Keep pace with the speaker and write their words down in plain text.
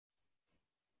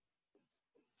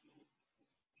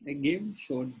I gave a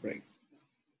short break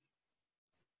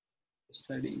to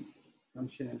study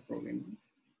functional programming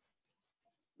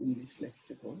in this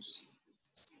lecture course.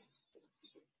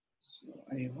 So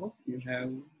I hope you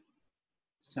have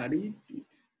studied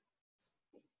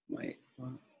my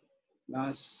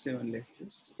last 7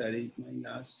 lectures, studied my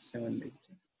last 7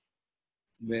 lectures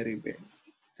very well,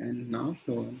 and now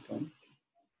fluent on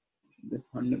the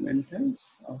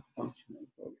fundamentals of functional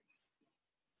programming.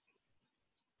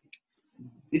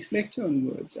 This lecture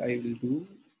onwards, I will do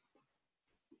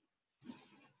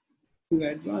 2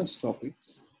 advanced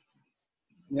topics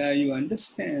where you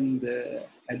understand the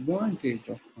advantage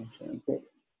of functional programming.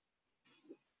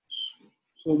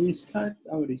 So we start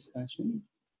our discussion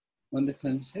on the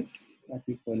concept that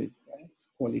we call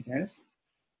it as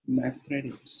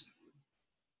MapReduce.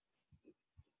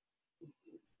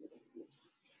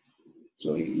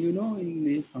 So you know, in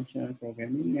the functional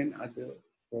programming and other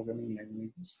programming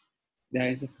languages, there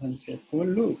is a concept called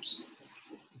loops.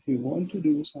 If you want to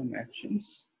do some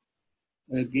actions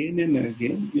again and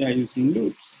again, we are using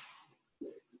loops.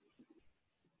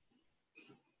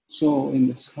 So in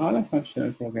the Scala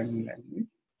functional programming language,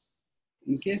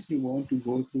 in case you want to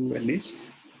go through a list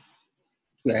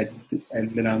to add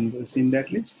the numbers in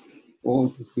that list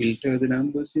or to filter the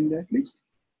numbers in that list,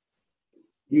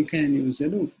 you can use a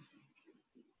loop.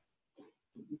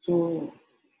 So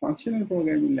functional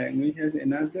programming language has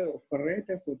another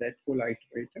operator for that called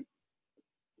iterator.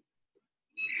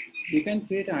 You can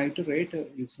create an iterator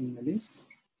using a list,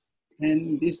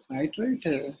 and this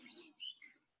iterator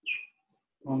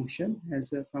function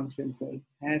has a function called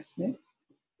hasNet.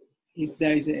 If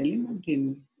there is an element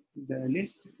in the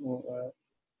list or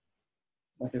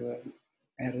whatever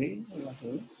array or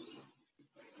whatever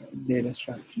data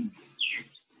structure,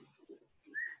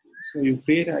 so you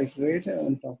create an iterator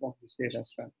on top of this data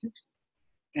structure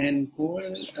and call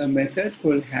a method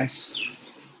called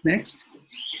hasNext.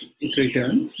 It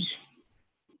returns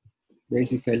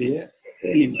basically an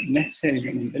element, next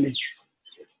element in the list.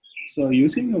 So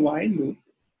using a while loop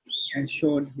as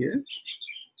shown here,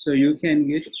 so you can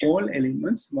get all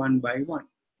elements one by one,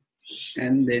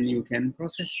 and then you can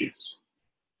process this.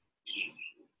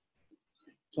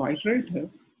 So iterator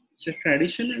is a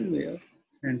traditional way of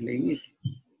handling it.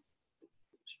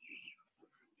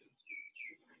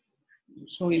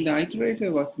 So in the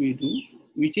iterator, what we do,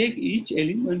 we take each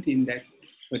element in that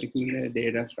particular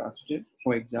data structure,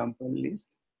 for example,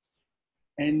 list,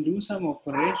 and do some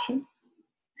operation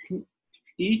to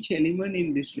each element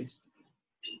in this list.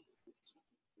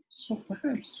 So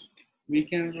perhaps we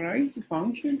can write a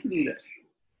function to do that.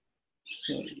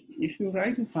 So if you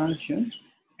write a function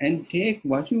and take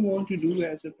what you want to do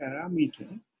as a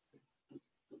parameter,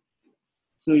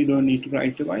 so you don't need to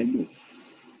write a while loop.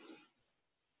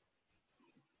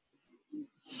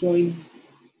 So in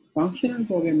functional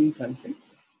programming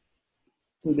concepts,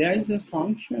 so there is a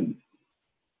function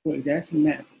called as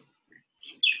map.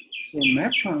 So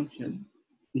map function,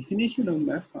 definition of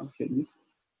map function is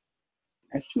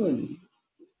actually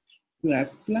to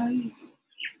apply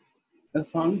a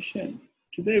function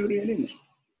to the every element.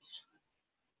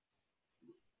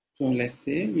 So let's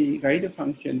say we write a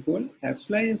function called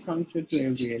apply a function to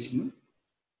every element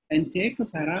and take a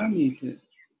parameter.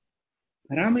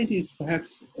 Parameter is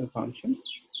perhaps a function.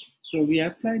 So we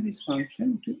apply this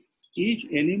function to each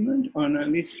element on a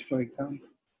list, for example.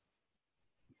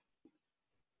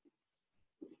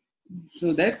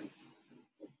 So that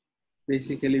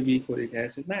basically we call it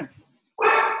as a map.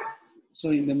 So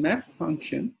in the map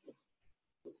function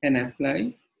can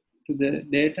apply to the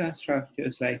data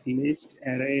structures like list,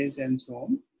 arrays, and so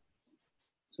on.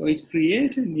 So it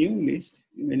creates a new list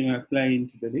when you apply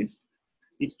into the list.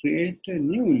 It creates a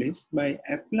new list by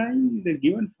applying the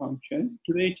given function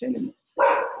to each element.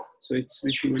 So it's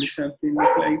visually something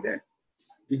like that.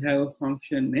 We have a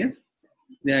function f.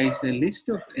 There is a list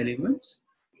of elements.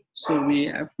 So we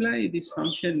apply this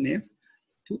function f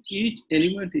to each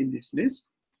element in this list.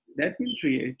 That will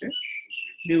create a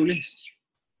new list.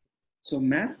 So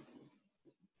map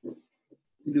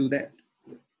do that.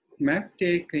 Map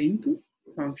take input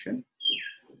function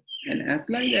and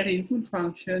apply that input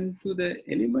function to the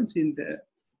elements in the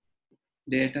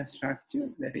data structure,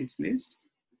 that is list,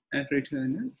 and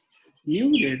return a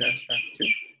new data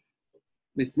structure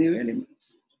with new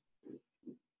elements.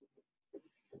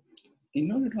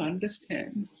 In order to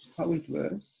understand how it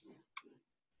works,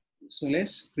 so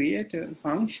let's create a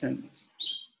function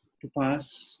to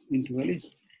pass into a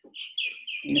list.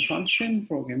 In function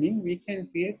programming, we can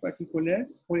create what we call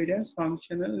it as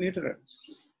functional literals.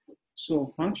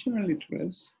 So functional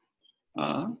literals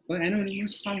are an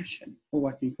anonymous function, or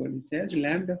what we call it as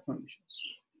lambda functions.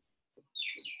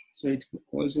 So it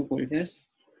also called as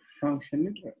function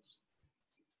literals.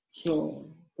 So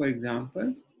for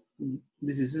example,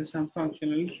 this is some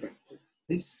functional literal.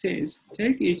 This says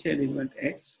take each element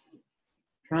x,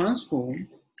 transform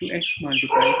to x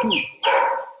multiply 2.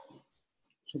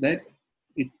 So that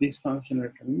this functional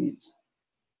literal means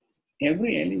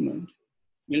every element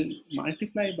will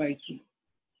multiply by 2.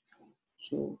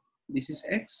 So this is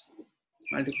x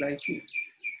multiply 2.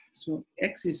 So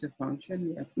x is a function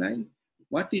we apply.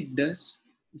 What it does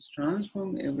is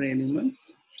transform every element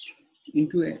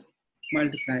into a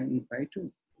multiplying it by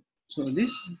 2. So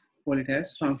this call it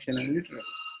as functional literal.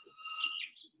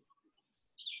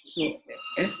 So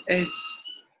Sx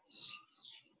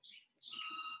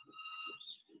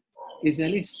is a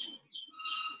list.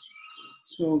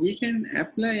 So we can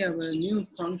apply our new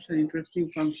function, interesting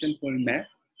function called map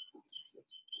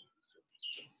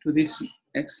to this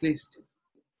X list.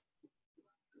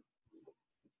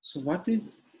 So what we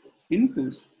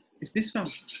input is this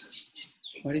function.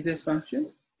 What is this function?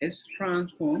 S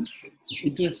transformed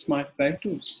into X multiplied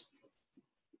 2.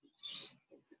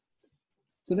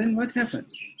 So then what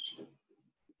happens?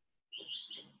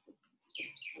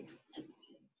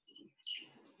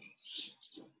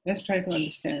 Let's try to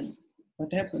understand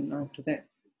what happened after that.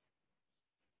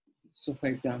 So for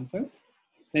example,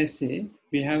 let's say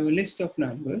we have a list of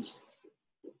numbers.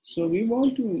 So we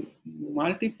want to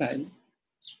multiply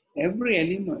every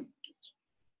element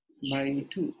by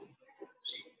 2.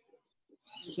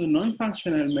 So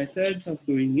non-functional methods of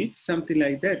doing it, something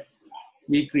like that.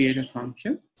 We create a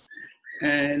function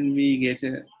and we get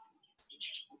a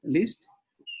list,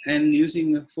 and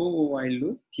using a for or while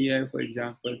loop, here for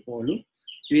example for loop,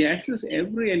 we access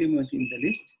every element in the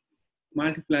list,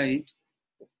 multiply it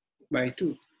by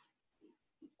 2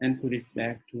 and put it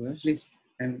back to a list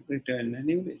and return a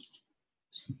new list.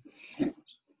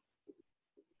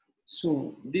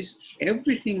 So this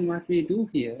everything what we do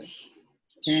here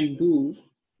can do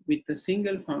with a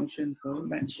single function called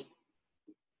match.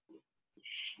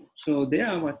 So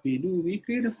there what we do, we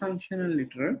create a functional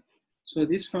literal. So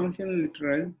this functional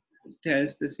literal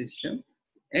tells the system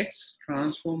x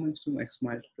transforms to x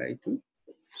multiply 2,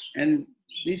 and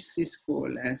this is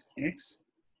called as x.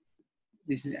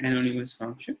 This is anonymous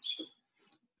function.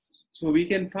 So we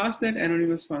can pass that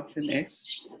anonymous function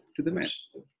x to the map,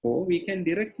 or we can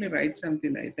directly write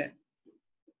something like that.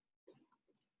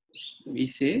 We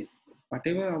say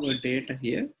whatever our data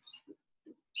here,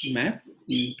 map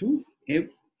into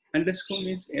underscore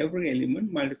means every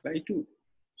element multiply 2.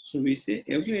 So we say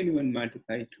every element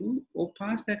multiply 2, or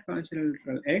pass that functional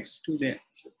literal x to there.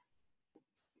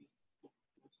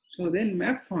 So then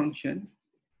map function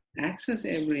access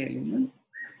every element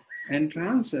and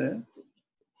transfer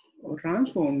or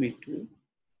transform it to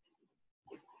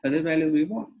other value we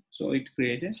want. So it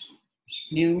creates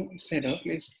a new set of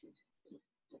lists.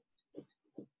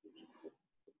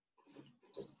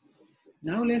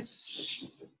 Now let's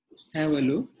have a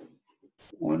look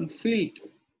on filter.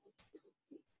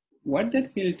 What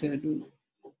that filter do?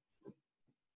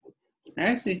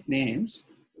 As it names,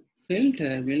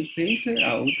 filter will filter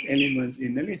out elements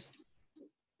in the list.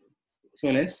 So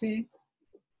let's say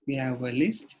we have a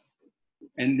list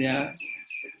and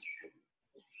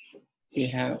we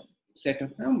have set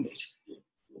of numbers.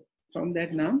 From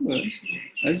that numbers,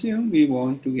 assume we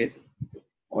want to get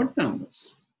odd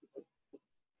numbers.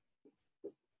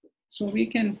 So we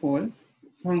can call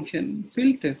function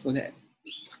filter for that.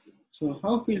 So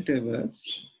how filter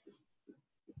works?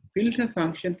 Filter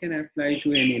function can apply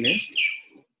to any list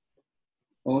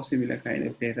or similar kind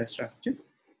of data structure.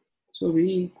 So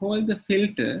we call the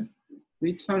filter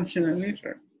with functional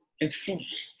literal F4.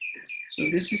 So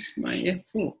this is my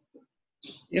F4.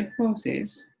 F4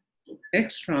 says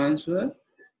x transfer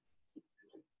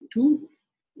to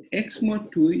x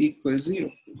mod 2 equals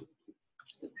 0.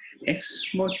 X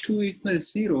mod 2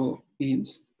 equals 0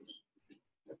 means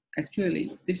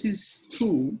actually this is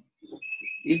true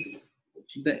if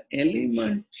the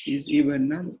element is even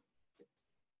number,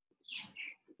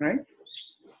 right?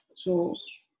 So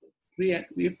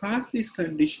we pass this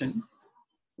condition,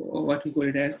 or what we call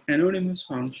it as anonymous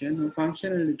function or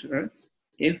functional literal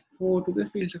F4 to the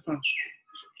filter function.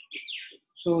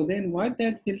 So then what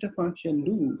that filter function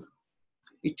do?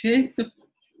 It takes the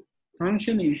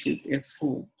function input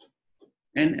F4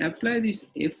 and apply this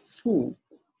F4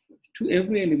 to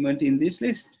every element in this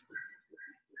list.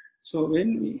 So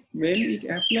when it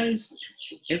applies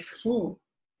F4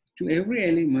 to every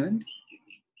element,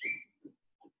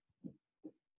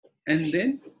 and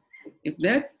then if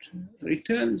that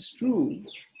returns true,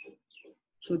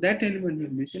 so that element will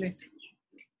be selected.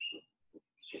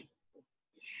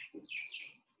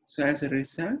 So as a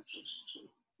result,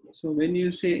 so when you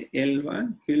say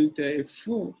L1 filter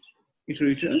F4, it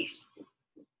returns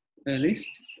a list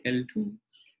L2,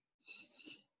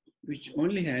 which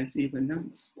only has even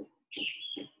numbers.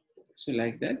 So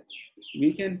like that,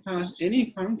 we can pass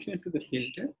any function to the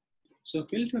filter. So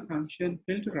filter function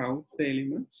filter out the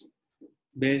elements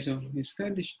based on this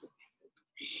condition.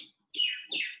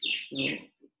 So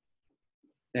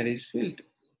that is filter.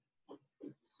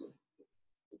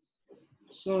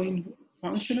 So in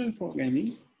functional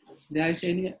programming, there is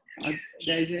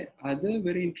a other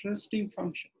very interesting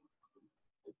function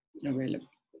available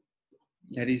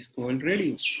that is called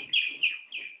reduce.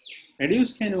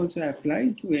 Reduce can also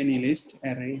apply to any list,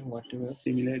 array, whatever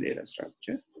similar data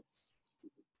structure.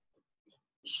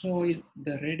 So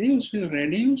the reduce will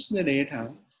reduce the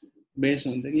data based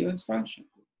on the given function.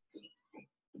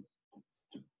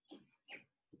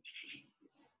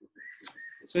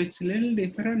 So it's a little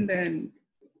different than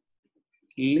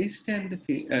list and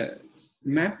the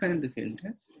map and the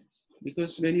filter,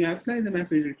 because when you apply the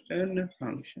map, it return a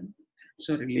function.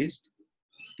 Sorry, list,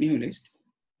 new list.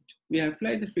 We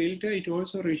apply the filter, it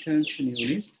also returns a new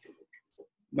list.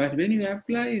 But when you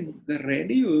apply the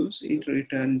reduce, it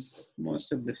returns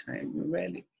most of the time a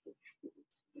value.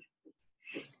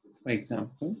 For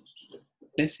example,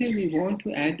 let's say we want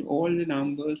to add all the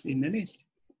numbers in the list.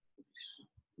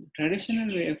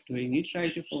 Traditional way of doing it, try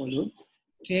to follow,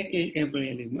 take every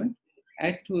element,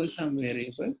 add to some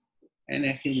variable, and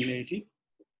accumulate it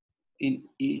in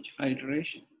each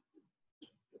iteration.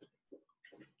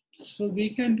 So we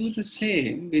can do the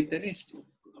same with the list,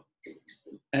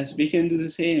 as we can do the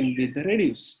same with the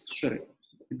reduce.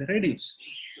 With the reduce.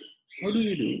 How do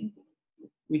we do?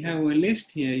 We have a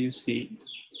list here, you see.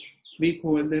 We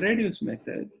call the reduce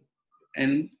method,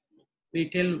 and we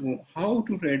tell how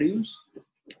to reduce,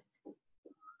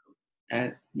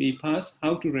 and we pass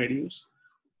how to reduce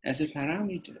as a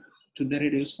parameter to the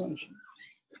reduce function.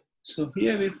 So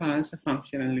here we pass a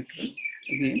functionality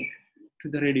again to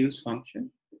the reduce function.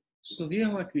 So here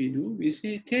what we do, we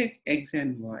say take x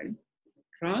and y,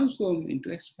 transform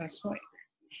into x plus y.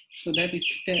 So that it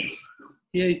tells.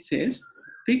 Here it says,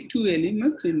 pick two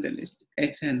elements in the list,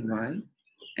 x and y,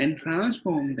 and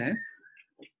transform that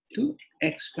to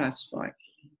x plus y.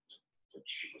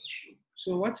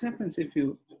 So what happens if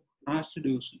you ask to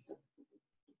do so?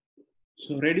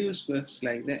 So reduce works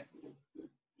like that.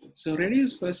 So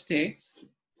reduce first takes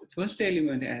first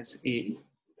element as a,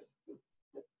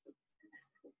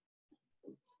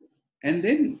 and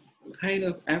then kind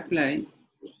of apply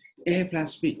a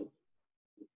plus b.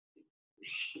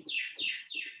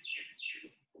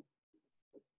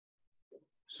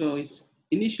 So its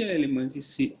initial element is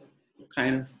C,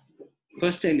 kind of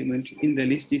first element in the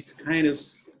list is kind of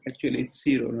actually it's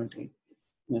 0,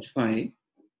 not 5,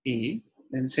 A.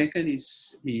 Then second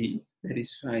is B, that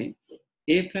is 5.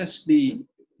 A plus B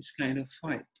is kind of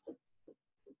 5.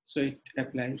 So it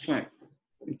applies 5.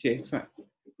 We take 5.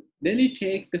 Then we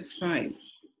take the 5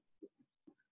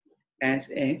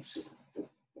 as X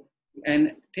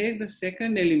and take the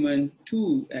second element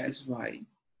 2 as Y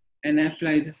and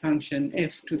apply the function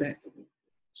F to that.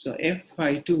 So F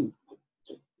phi 2,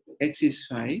 X is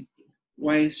 5,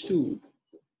 Y is 2.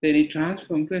 Then it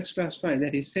transforms to X plus 5,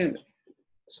 that is 7.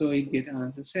 So it gets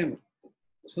answer 7.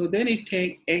 So then it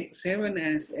takes x7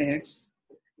 as X,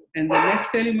 and the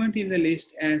next element in the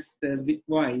list as the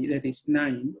Y, that is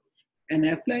 9, and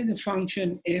apply the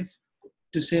function F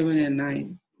to 7 and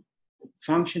 9.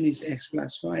 Function is X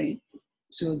plus Y.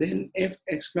 So then F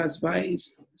X plus Y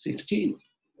is 16.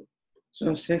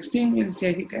 So 16 will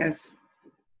take it as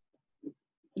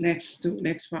next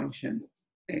function,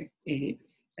 A,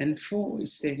 and 4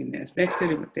 is taken as next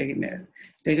element take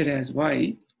it as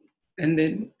Y, and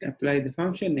then apply the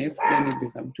function F, then it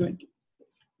becomes 20.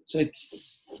 So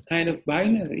it's kind of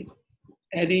binary,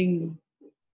 adding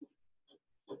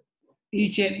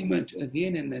each element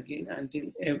again and again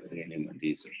until every element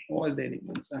is, all the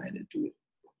elements are added to it.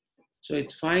 So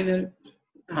its final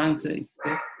answer is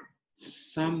the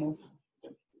sum of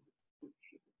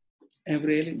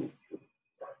every element.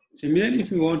 Similarly,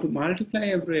 if we want to multiply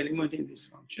every element in this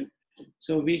function,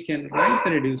 so we can write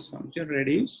the reduce function,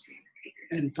 reduce,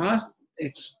 and pass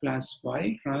x plus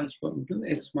y transform to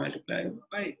x multiplied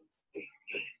by y.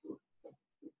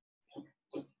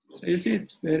 So you see,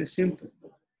 it's very simple.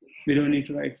 We don't need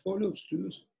to write for loops to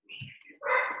do so.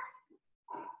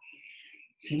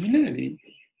 Similarly,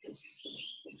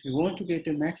 if you want to get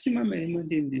a maximum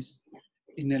element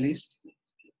in a list,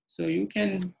 so you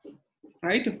can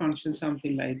write a function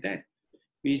something like that.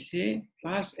 We say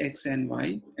pass x and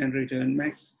y and return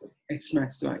max x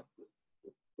max y.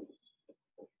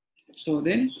 So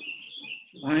then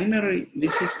binary,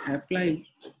 this is applied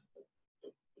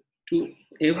to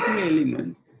every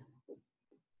element.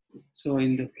 So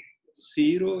in the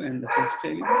 0 and the first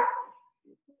element,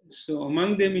 so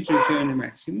among them it returns a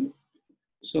maximum.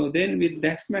 So then with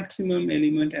that maximum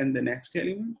element and the next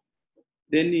element,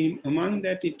 then among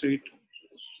that it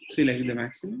select the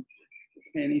maximum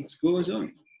and it goes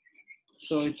on.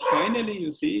 So it's finally,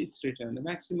 you see, it's returned the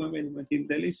maximum element in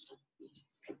the list.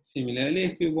 Similarly,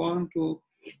 if you want to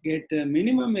get a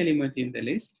minimum element in the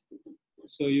list,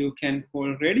 so you can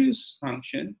call reduce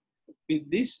function with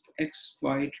this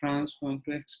xy transform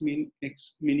to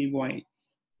x mini y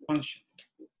function.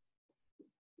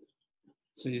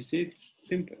 So you see, it's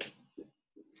simple.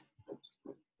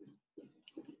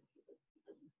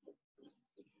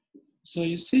 So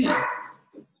you see,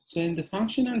 so in the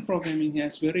functional programming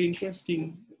has very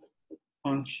interesting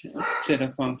set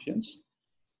of functions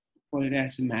called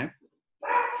as map,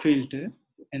 filter,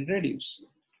 and reduce.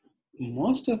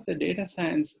 Most of the data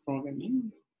science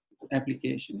programming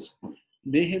applications,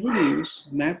 they heavily use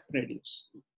map reduce.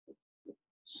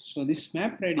 So this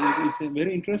map reduce is a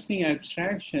very interesting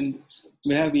abstraction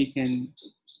where we can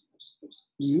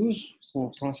use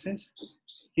for process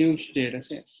huge data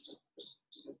sets.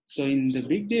 So in the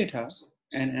big data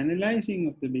and analyzing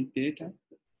of the big data,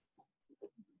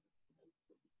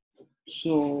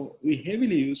 so we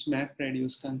heavily use map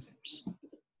reduce concepts.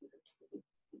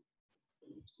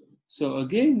 So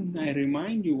again, I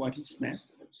remind you what is map.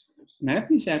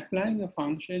 Map is applying a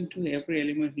function to every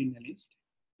element in the list.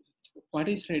 What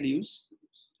is reduce?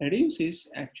 Reduce is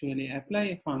actually apply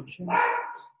a function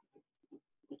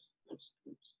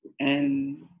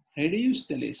and reduce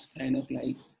the list, kind of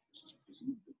like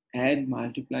add,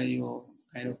 multiply, or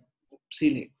kind of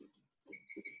select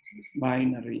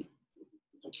binary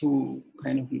through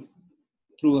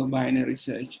a binary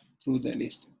search through the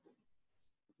list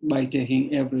by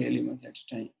taking every element at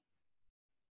a time.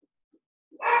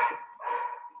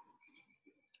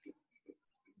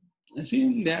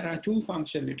 Assume there are two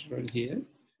function literal here.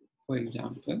 For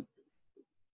example,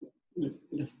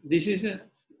 this is an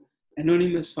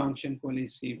anonymous function called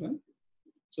C1.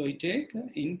 So we take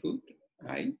input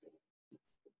I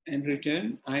and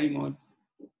return I mod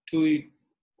 2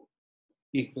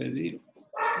 equals 0.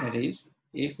 That is,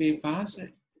 if we pass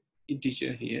an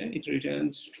integer here, it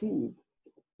returns true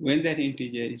when that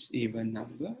integer is even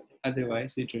number,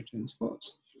 otherwise it returns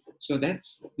false. So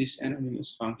that's this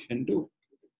anonymous function do.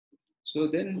 So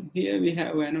then here we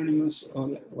have anonymous, or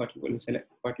what we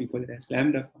call it as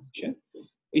lambda function.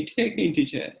 We take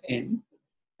integer n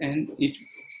and it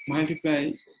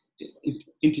multiply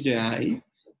integer I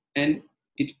and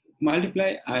it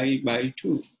multiply I by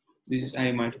 2. This is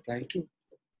I multiply 2.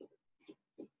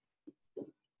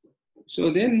 So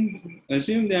then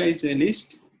assume there is a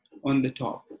list on the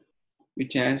top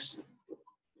which has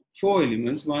 4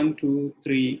 elements, 1, 2,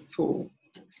 3, 4.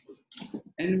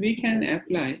 And we can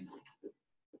apply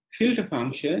filter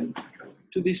function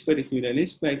to this particular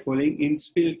list by calling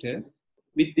ints filter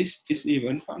with this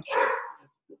isEven function.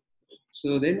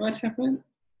 So then what happens?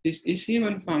 This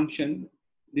isEven function,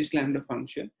 this lambda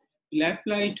function, will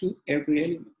apply to every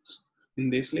element in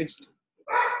this list.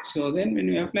 So then when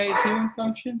you apply isEven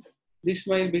function, this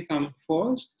will become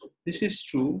false, this is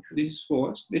true, this is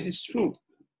false, this is true.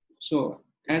 So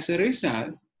as a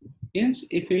result, ints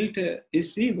filter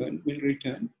isEven will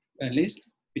return a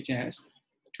list which has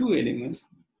 2 elements,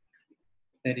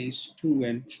 that is 2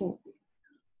 and 4.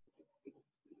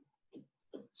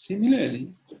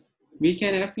 Similarly, we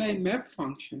can apply map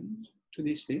function to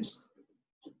this list.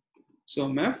 So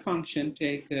map function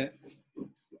take a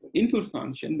input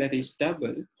function that is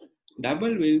double.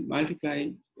 Double will multiply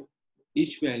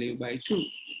each value by 2.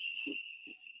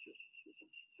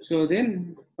 So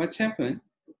then what's happened?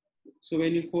 So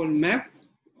when you call map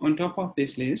on top of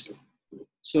this list,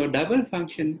 so double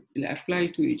function will apply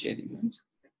to each element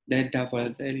that double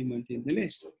the element in the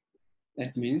list.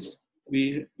 That means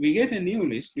we get a new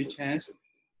list which has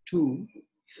 2,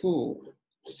 4,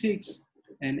 6,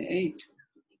 and 8.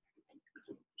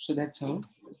 So that's how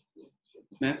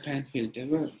map and filter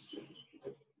works.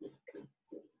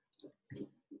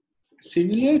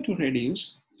 Similar to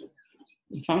reduce,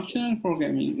 functional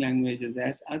programming languages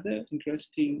has other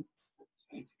interesting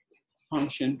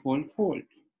function called fold.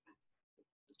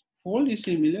 Fold is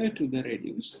similar to the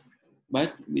reduce,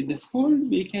 but with the fold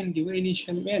we can give an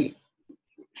initial value.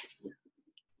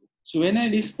 So when I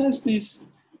discuss this,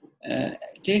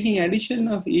 taking addition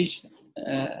of each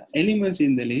elements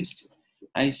in the list,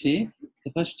 I say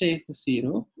the first take the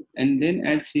 0 and then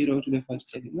add 0 to the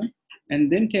first element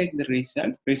and then take the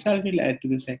result. Result will add to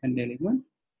the second element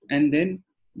and then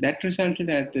That resulted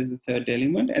as the third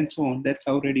element, and so on. That's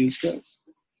how reduce works.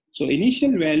 So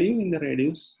initial value in the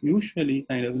reduce usually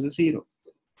kind of is a 0,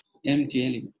 empty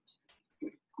element.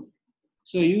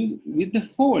 So you with the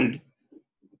fold,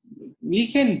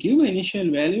 we can give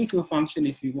initial value to a function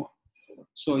if you want.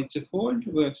 So it's a fold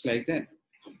works like that.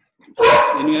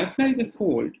 When you apply the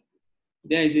fold,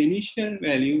 there is an initial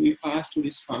value we pass to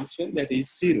this function that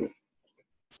is 0.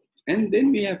 And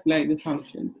then we apply the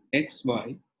function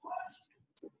xy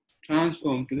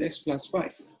transform to the x plus y.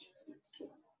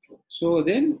 So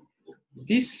then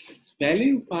this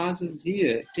value passes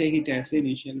here, take it as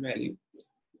initial value.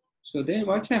 So then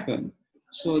what's happened?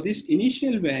 So this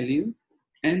initial value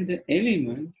and the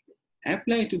element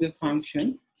apply to the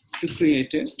function to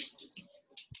create a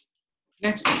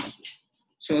next element.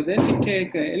 So then we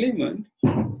take an element,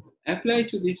 apply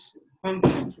to this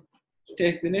function,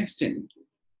 take the next element.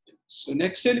 So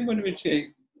next element we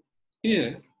take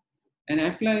here and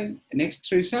apply the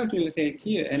next result we'll take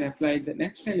here and apply the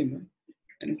next element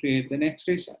and create the next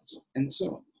results and so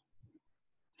on.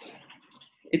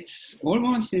 It's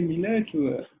almost similar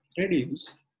to a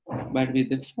reduce, but with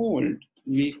the fold,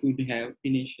 we could have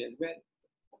initial value.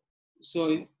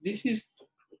 So this is,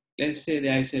 let's say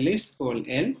there is a list called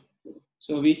L.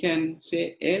 So we can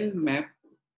say L map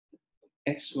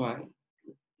xy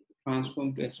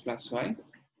transform to x plus y.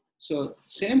 So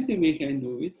same thing we can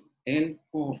do with L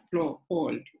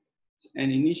fold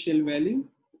an initial value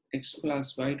x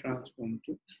plus y transform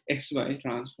to xy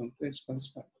transform to x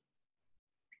plus y.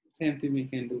 Same thing we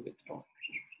can do with fold.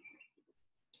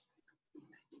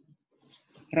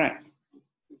 Right.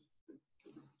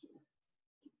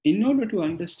 In order to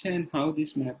understand how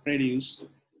this map reduce,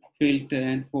 filter,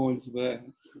 and folds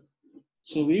works,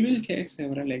 so we will take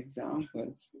several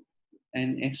examples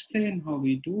and explain how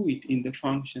we do it in the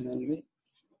functional way.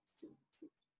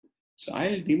 So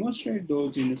I'll demonstrate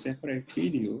those in a separate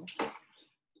video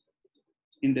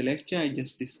in the lecture I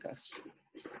just discussed.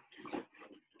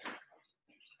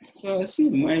 So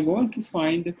assume I want to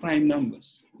find the prime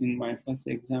numbers in my first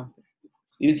example.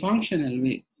 In a functional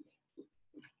way,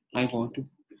 I want to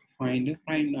find the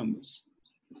prime numbers.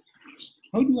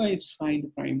 How do I find the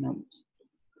prime numbers?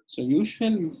 So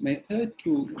usual method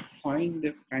to find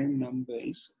the prime number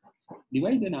is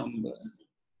divide the number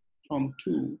from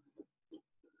 2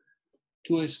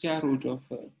 to a square root of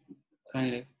a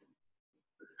kind of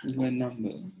given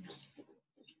number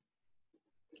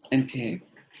and take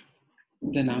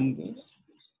the number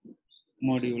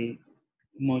module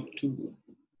mod 2,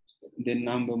 then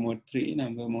number mod 3,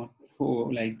 number mod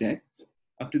 4, like that,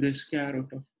 up to the square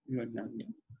root of your number,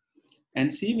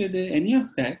 and see whether any of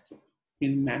that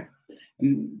will map,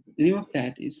 any of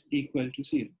that is equal to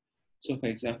 0. So for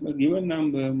example, given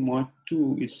number mod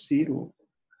 2 is 0,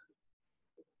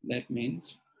 that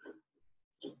means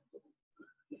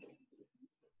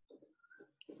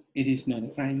it is not a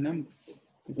prime number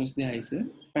because there is a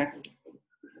factor.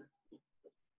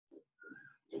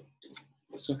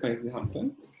 So for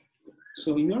example,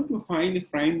 so in order to find the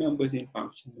prime numbers in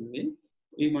functional way,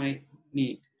 we might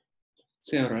need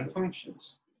several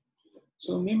functions.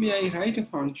 So maybe I write a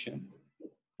function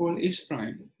called is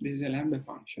prime. This is a lambda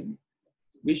function,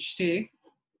 which take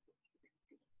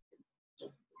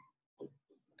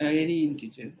any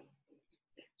integer,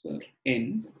 so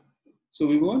n. So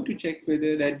we want to check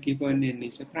whether that given n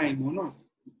is a prime or not.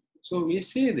 So we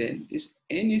say then this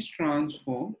n is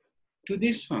transformed to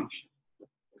this function.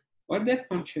 What that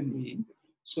function means?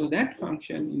 So that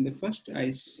function in the first I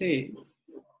say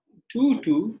 2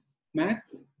 to math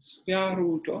square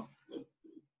root of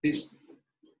this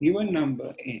given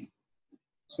number n.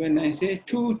 So when I say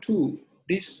 2 to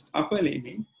this upper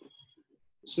limit,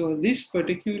 so this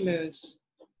particular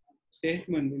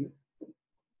statement will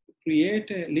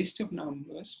create a list of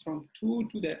numbers from 2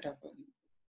 to that upper limit,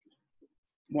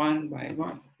 one by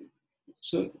one.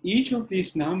 So each of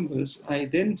these numbers, I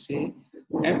then say,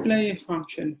 apply a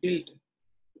function filter.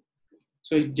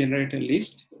 So it generates a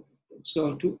list.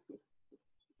 So to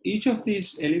each of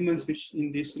these elements which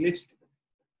in this list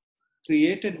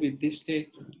created with this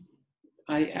statement,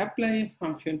 I apply a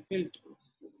function filter.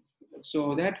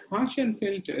 So that function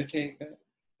filter take a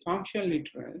function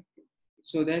literal.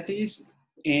 So that is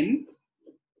n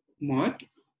mod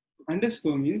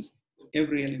underscore means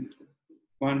every element,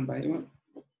 one by one.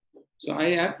 So I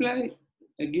apply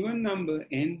a given number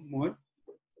n mod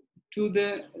to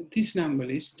this number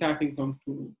list starting from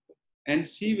 2 and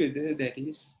see whether that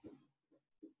is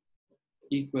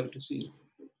equal to 0.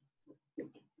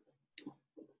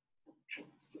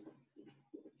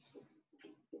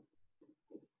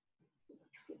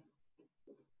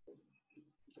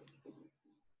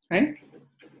 Right?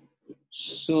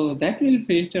 So that will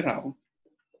filter out.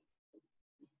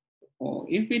 Or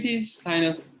if it is kind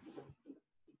of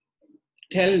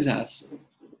tells us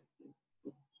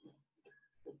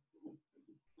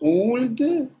all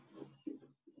the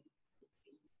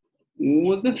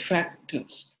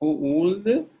factors or all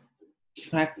the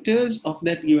factors of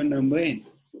that given number n,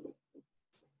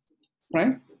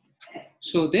 right?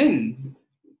 So then,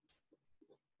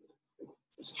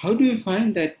 how do you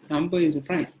find that number is a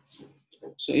prime?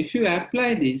 So if you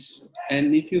apply this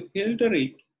and if you filter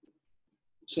it,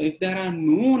 so if there are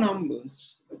no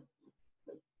numbers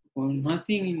or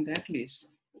nothing in that list,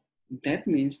 that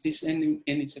means this n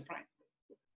is a prime.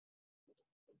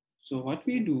 So what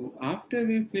we do, after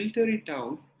we filter it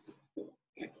out,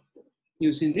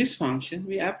 using this function,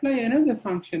 we apply another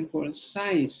function called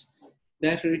size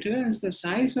that returns the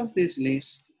size of this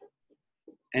list,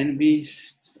 and we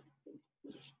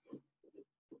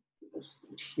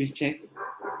check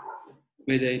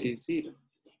whether it is 0.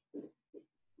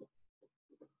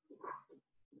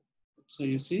 So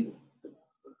you see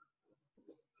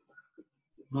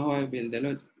how I build the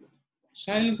logic.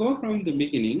 So I'll go from the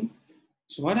beginning.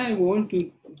 So what I want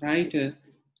to write a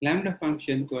lambda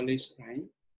function called list prime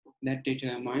that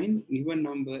determine given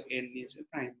number n is a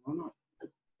prime or not.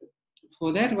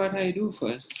 For that, what I do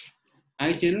first,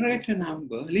 I generate a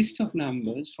list of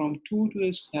numbers from 2 to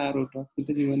the square root of the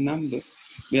given number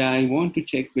where I want to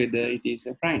check whether it is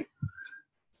a prime.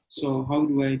 So how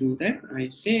do I do that? I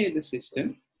say the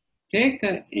system, take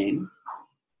a n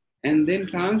and then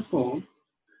transform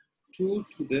 2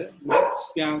 to the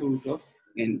square root of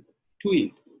n to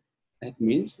it. That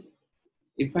means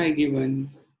if I given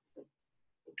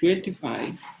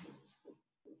 25,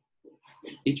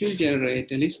 it will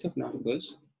generate a list of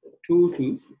numbers 2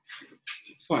 to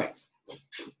 5.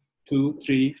 2,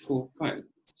 3, 4, 5,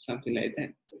 something like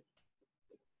that.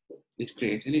 It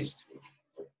creates a list.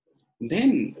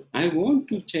 Then I want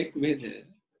to check whether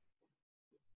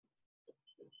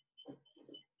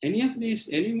any of these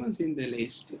elements in the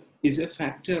list is a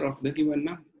factor of the given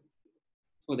number.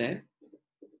 For that,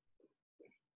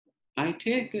 I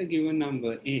take a given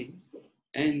number n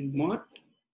and mod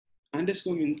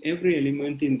underscore every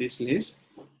element in this list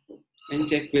and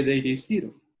check whether it is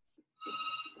 0.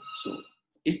 So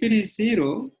if it is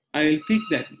 0, I will pick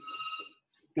that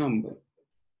number,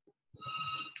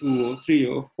 2 or 3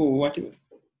 or 4, whatever.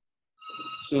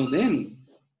 So then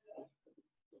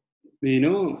we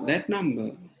know that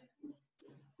number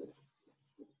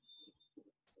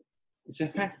is a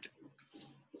factor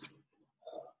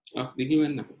of the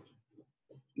given number.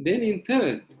 Then in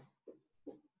third,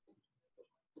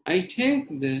 I take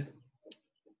the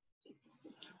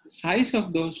size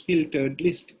of those filtered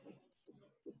lists.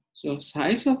 So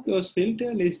size of those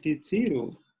filtered lists is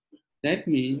 0. That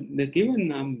means the given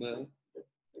number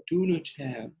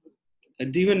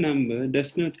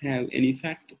does not have any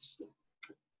factors.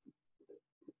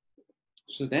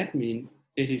 So that means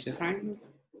it is a prime number.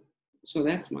 So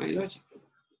that's my logic.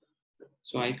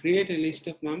 So I create a list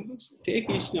of numbers, take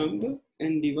each number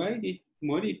and divide it,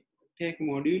 take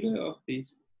modulo of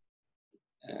this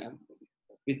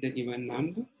with the given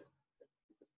number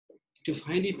to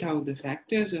find it out the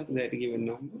factors of that given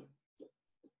number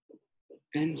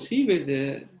and see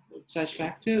whether such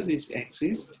factors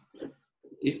exist.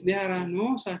 If there are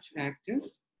no such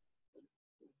factors,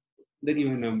 the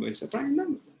given number is a prime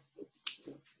number.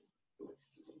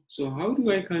 So how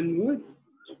do I convert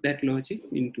that logic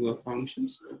into a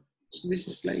functions? So this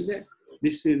is like that.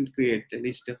 This will create a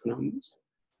list of numbers.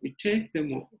 We take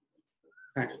the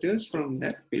factors from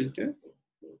that filter,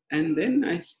 and then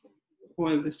I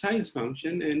call the size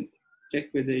function and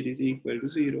check whether it is equal to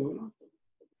 0 or not.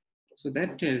 So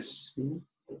that tells me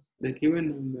the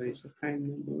given number is a prime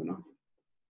number or not.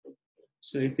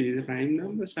 So if it is a prime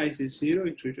number, size is 0,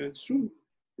 it returns true.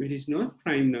 If it is not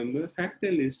prime number,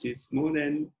 factor list is more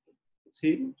than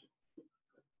 0.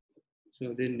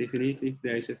 So then definitely if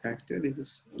there is a factor, this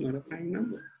is not a prime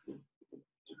number.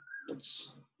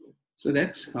 So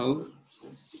that's how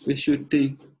we should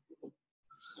think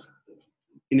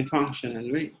in a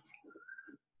functional way.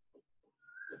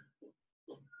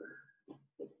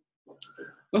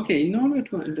 Okay, in order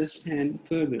to understand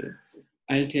further,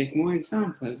 I'll take more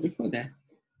examples. Before that,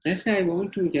 let's say I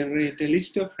want to generate a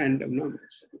list of random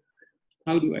numbers.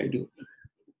 How do I do it?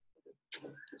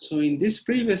 So in this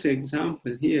previous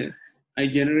example here, I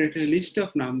generate a list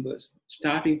of numbers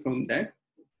starting from that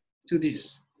to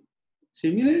this.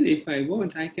 Similarly, if I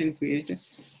want, I can create a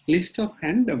list of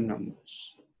random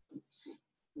numbers.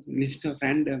 List of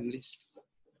random list.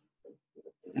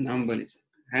 A number list.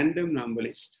 Random number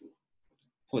list.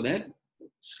 For that,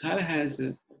 Scala has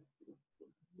a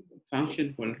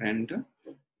function called random.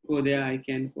 So there I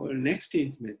can call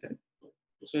nextInt method.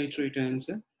 So it returns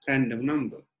a random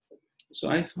number. So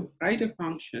I write a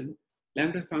function,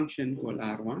 lambda function called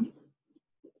R1,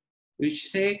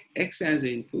 which take X as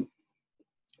input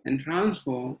and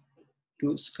transform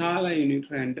to Scala unit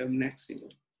random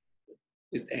nextInt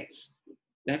with X.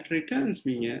 That returns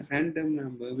me a random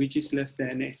number which is less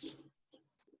than X.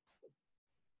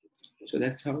 So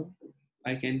that's how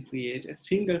I can create a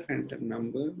single random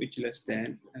number which is less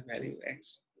than a value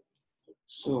X.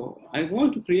 So I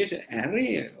want to create an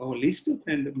array or list of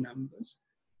random numbers.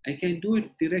 I can do it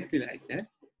directly like that.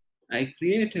 I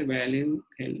create a value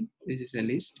L, this is a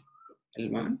list,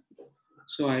 L1.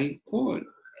 So I call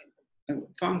a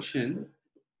function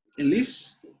a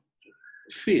list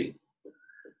fill.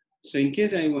 So in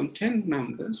case I want 10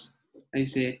 numbers, I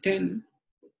say 10,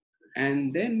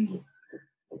 and then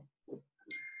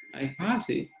I pass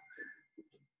it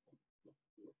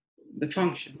the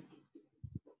function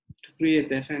to create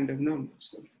that random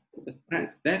numbers.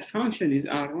 That function is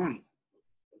R1.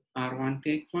 R1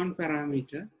 takes one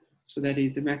parameter, so that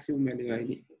is the maximum value I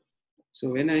need. So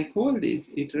when I call this,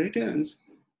 it returns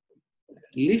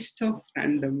a list of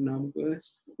random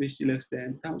numbers which is less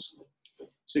than 1000.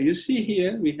 So you see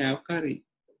here we have curry.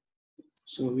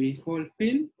 So we call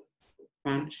fill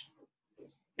function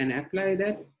and apply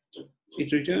that,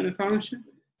 it returns a function.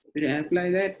 We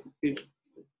apply that,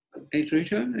 it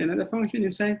returns another function.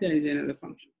 Inside there is another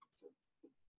function.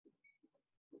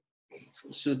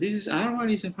 So this is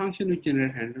R1 is a function which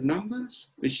generates random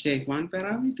numbers, which take one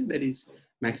parameter, that is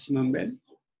maximum value.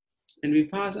 And we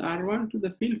pass R1 to the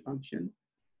fill function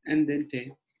and then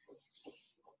take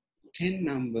 10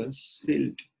 numbers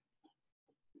filled.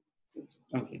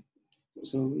 Okay.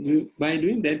 So by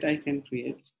doing that, I can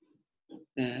create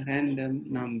a random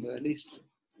number list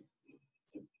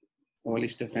or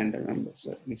list of random numbers,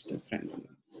 or list of random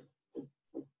numbers.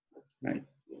 Right.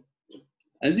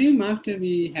 Assume after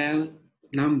we have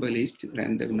number list,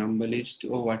 random number list,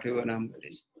 or whatever number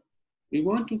list, we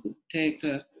want to take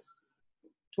a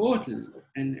total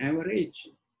and average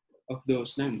of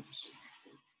those numbers.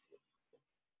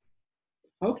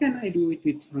 How can I do it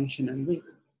with functional way?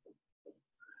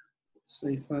 So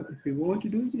if we want to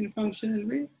do it in functional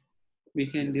way, we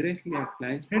can directly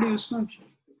apply reduce function.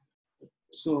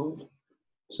 So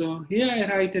here I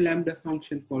write a lambda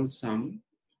function called sum,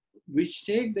 which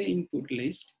take the input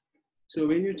list. So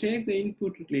when you take the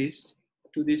input list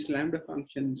to this lambda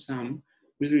function sum,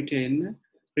 will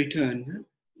return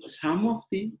sum of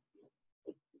the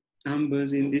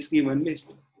numbers in this given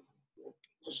list.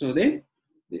 So then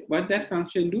what that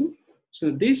function do? So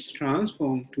this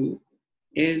transform to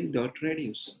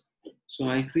L.reduce. So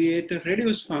I create a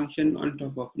reduce function on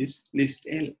top of this list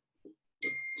L.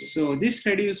 So this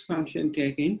reduce function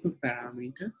take input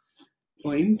parameter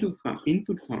or input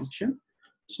function.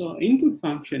 So input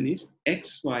function is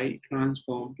xy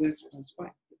transform to x plus y.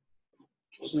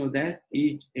 So that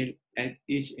at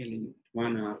each element,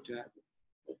 one after.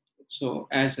 So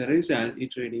as a result,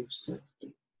 it reduces the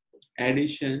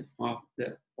addition of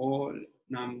the all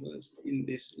numbers in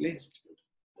this list.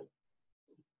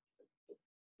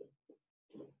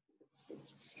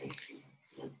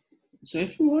 So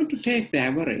if you want to take the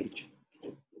average,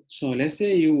 so let's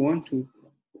say you want to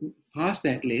pass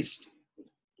that list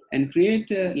and create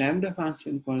a lambda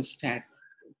function called stat.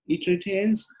 It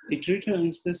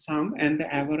returns the sum and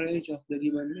the average of the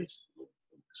given list.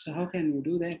 So how can we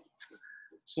do that?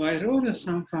 So I wrote a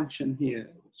sum function here,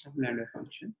 sum lambda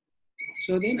function.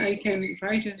 So then I can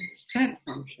write a stat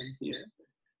function here,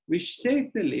 which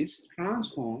take the list,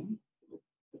 transform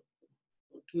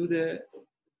to the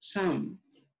sum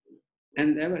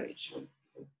and the average.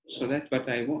 So that's what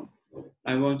I want.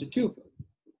 I want a tuple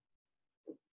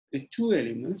with two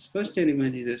elements. First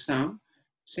element is the sum,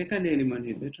 second element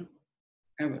is the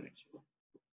average.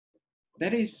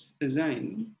 That is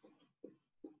assigned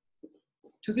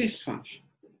to this function.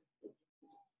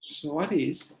 So what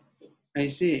is, I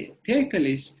say, take a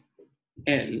list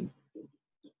L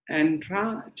and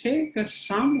take a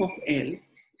sum of L.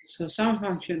 So sum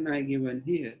function I given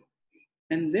here.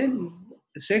 And then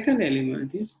the second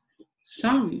element is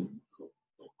sum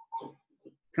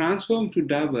transform to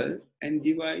double and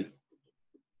divide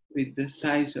with the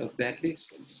size of that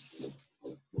list.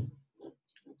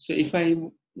 So if I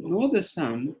know the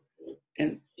sum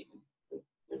and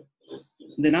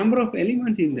the number of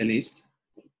elements in the list,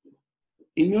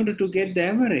 in order to get the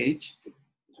average,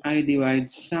 I divide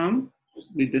sum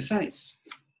with the size.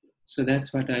 So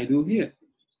that's what I do here.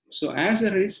 So as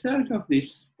a result of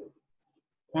this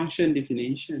function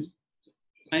definition,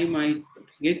 I might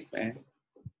get back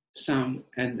sum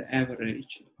and the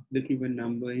average of the given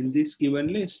number in this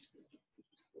given list.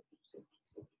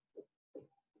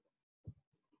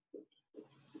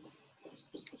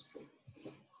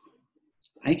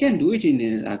 I can do it in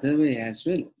another way as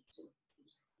well.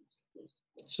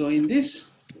 So in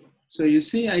this, so you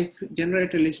see, I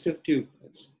generate a list of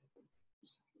tuples.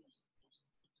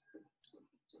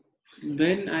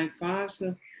 When I pass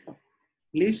a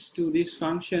list to this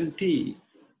function t,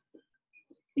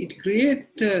 it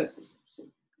creates a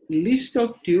list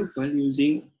of tuple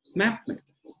using map method.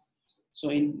 So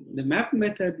in the map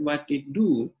method, what it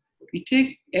do, it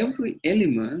take every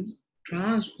element,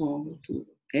 transform to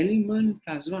element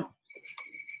plus 1.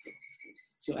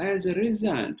 So as a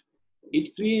result,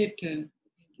 it creates a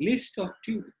list of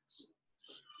tuples.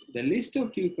 The list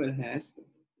of tuple has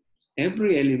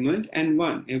every element and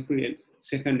 1, every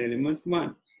second element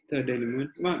 1, third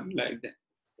element 1, like that.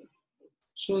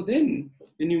 So then,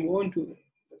 when you want to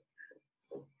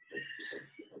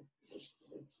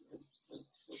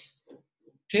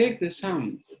take the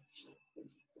sum,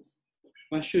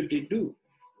 what should it do?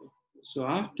 So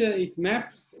after it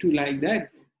maps to like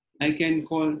that, I can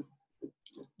call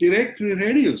directory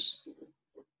reduce.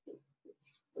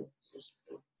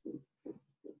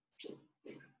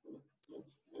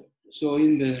 So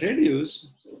in the reduce,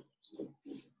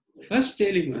 first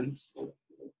elements,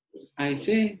 I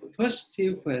say first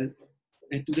tuple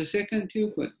add to the second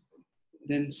tuple,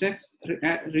 then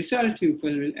result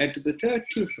tuple will add to the third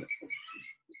tuple.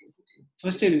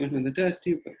 First element on the third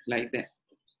tuple, like that.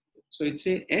 So it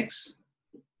say x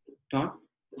dot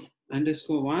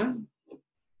underscore 1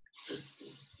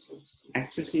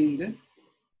 accessing the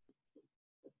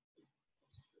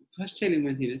first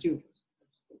element in the tuple,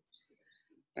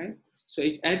 right? So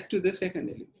it add to the second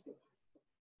element.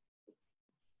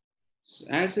 So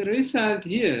as a result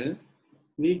here,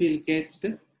 we will get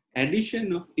the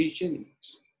addition of each element.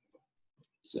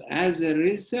 So as a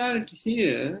result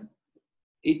here,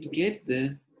 it get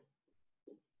the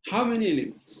how many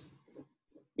elements?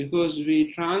 Because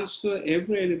we transfer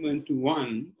every element to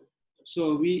 1,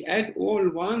 so we add all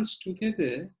ones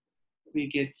together, we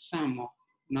get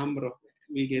number of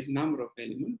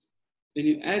elements. When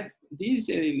you add these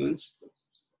elements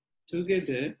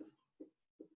together,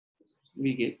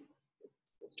 we get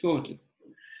total.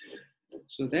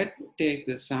 So that take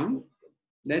the sum,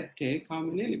 that take how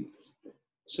many elements.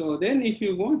 So then if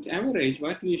you want average,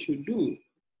 what we should do,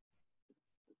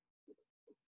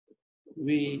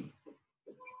 we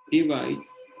divide,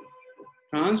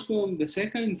 transform the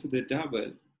second to the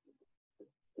double,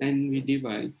 and we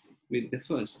divide with the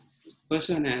first. First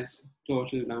one has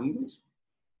total numbers.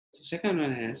 The second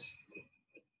one has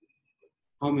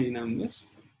how many numbers.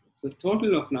 So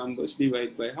total of numbers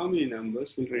divided by how many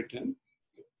numbers will return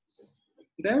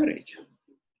the average.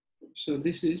 So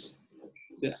this is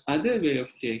the other way of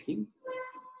taking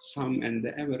sum and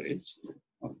the average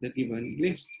of the given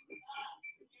list.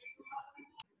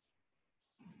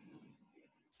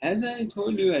 As I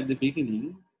told you at the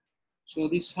beginning, so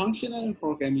this functional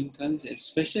programming concept,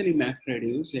 especially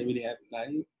MapReduce, heavily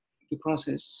applied to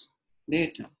process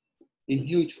data in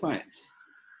huge files,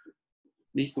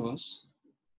 because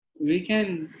we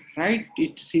can write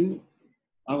it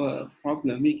our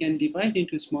problem, we can divide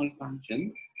into small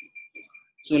functions.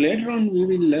 So later on, we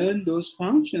will learn those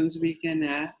functions, we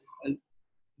can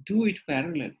do it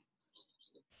parallel.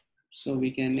 So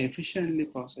we can efficiently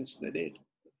process the data.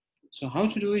 So how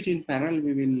to do it in parallel,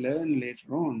 we will learn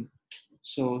later on.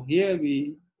 So here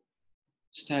we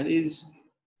study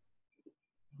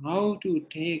how to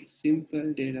take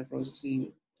simple data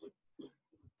processing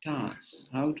tasks,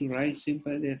 how to write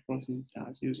simple data processing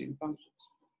tasks using functions.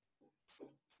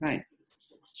 Right.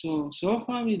 So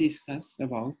far we discussed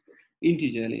about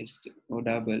integer list or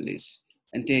double list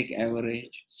and take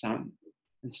average, sum,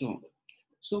 and so on.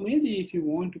 So maybe if you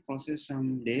want to process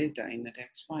some data in a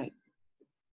text file,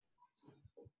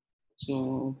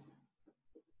 so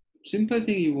simple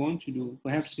thing you want to do,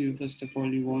 perhaps you first of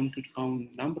all you want to count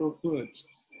number of words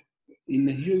in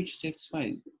a huge text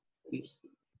file.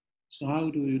 So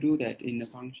how do you do that in a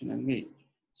functional way?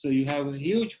 So you have a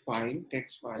huge file,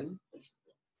 text file,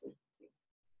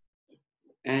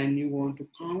 and you want to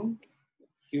count,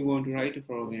 you want to write a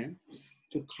program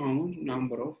to count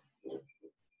number of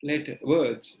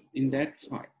words in that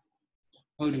file.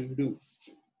 How do you do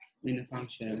in a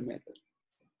functional method?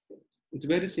 It's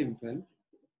very simple.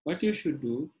 What you should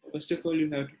do, first of all, you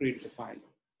have to read the file.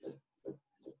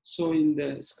 So in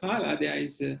the Scala, there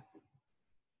is a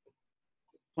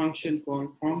function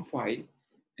called from file,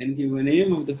 and give a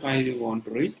name of the file you want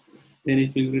to read. Then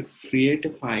it will create a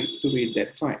file to read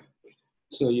that file.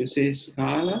 So you say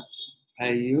Scala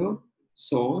IO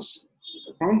source,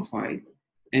 from file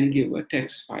and give a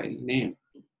text file name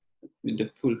with the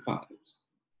full path.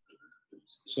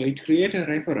 So it creates a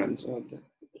reference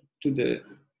to the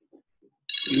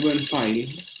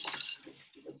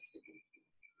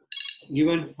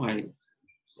given file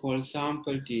called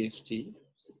sample.txt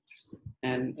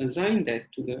and assign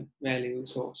that to the value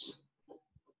source.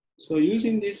 So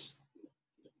using this,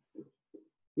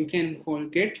 we can call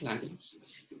getLines.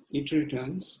 It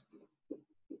returns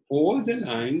all the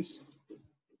lines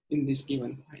in this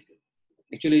given file.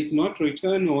 Actually, it not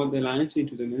return all the lines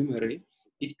into the memory.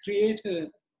 It creates a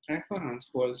reference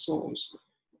called source.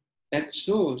 That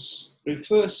source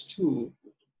refers to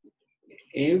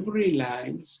every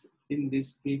lines in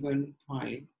this given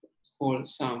file called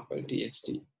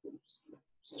sample.txt.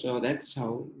 So that's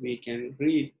how we can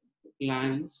read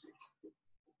lines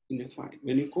in the file.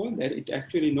 When you call that, it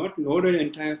actually not loaded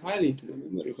entire file into the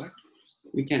memory, but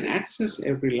we can access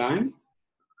every line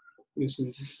using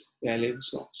this valid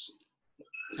source.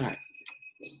 Right.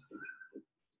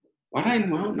 What I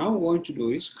now want to do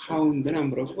is count the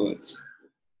number of words.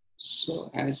 So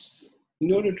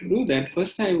in order to do that,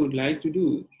 first I would like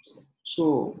to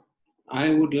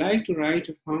write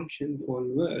a function called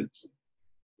words,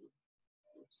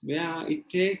 where it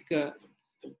take a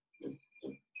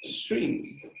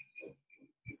string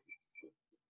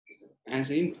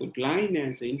as input, line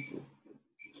as input,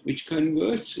 which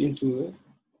converts into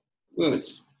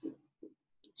words.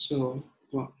 So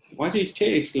what it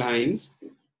takes lines,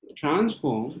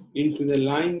 transform into the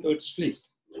line.split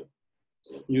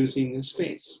using a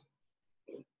space.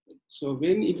 So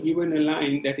when it given a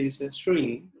line that is a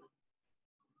string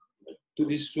to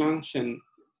this function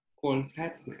called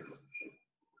flatMap,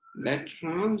 that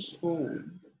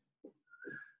transform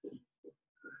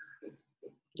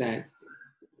that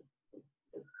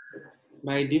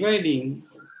by dividing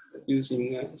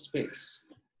using a space.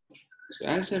 So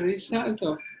as a result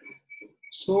of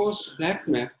source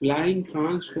flatMap line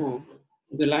transform,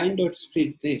 the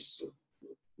line.split this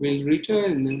will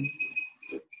return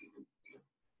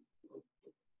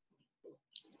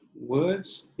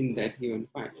words in that given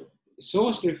file.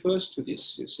 Source refers to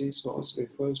this, you see, source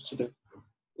refers to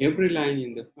every line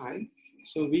in the file.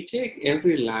 So we take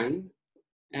every line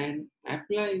and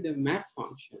apply the map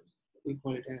function. We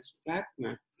call it as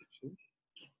flatMap function.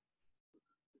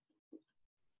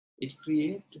 It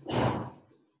creates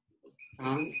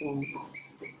transform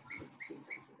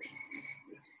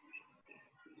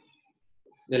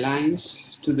the lines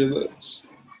to the words.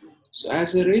 So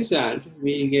as a result,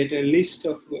 we get a list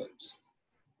of words.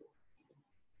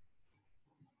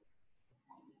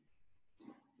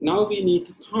 Now we need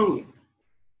to count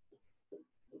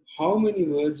how many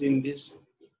words in this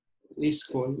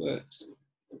list called words.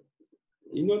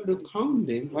 In order to count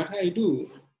them, what I do,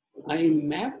 I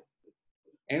map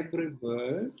every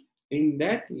word in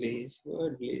that list,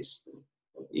 word list,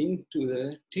 into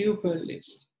the tuple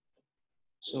list.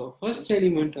 So first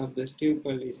element of the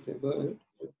tuple is the word,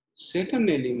 second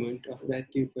element of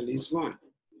that tuple is 1.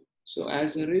 So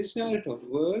as a result of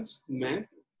words map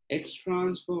X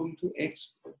transform to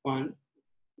X1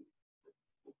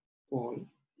 form,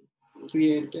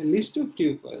 create a list of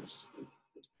tuples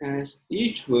as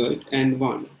each word and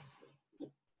 1.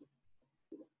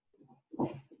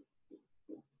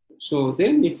 So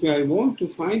then if I want to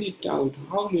find it out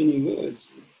how many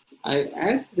words, I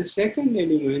add the second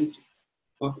element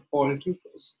of all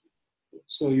tuples.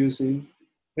 So using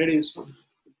reduce function.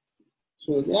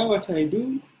 So there what I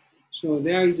do, so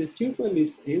there is a tuple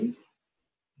list in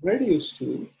reduce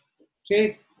to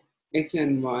take X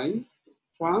and Y,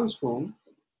 transform.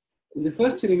 In the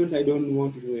first element, I don't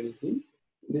want to do anything.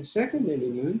 The second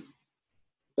element,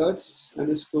 dots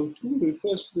underscore 2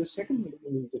 refers to the second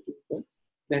element of the tuple,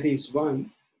 that is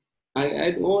 1. I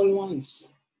add all ones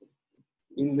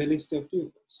in the list of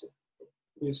tuples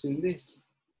using this.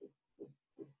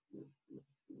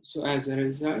 So as a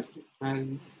result, I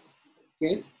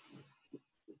get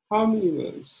how many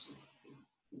words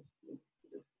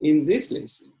in this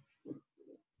list.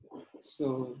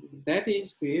 So that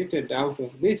is created out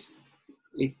of this.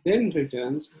 It then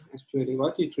returns, actually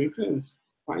what it returns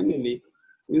finally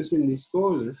using this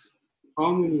call is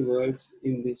how many words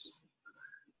in this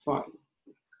file.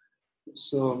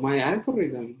 So my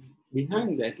algorithm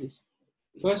behind that is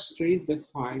first read the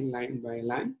file line by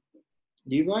line,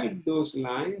 divide those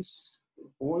lines,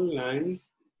 all lines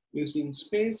using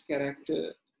space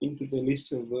character into the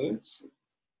list of words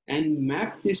and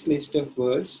map this list of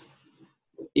words,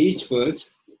 each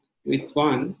words with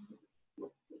 1.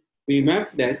 We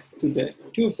map that to the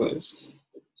tuples.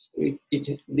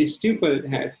 This tuple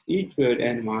has each word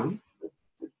and 1.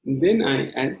 Then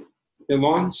I add the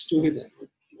ones together.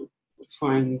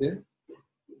 find the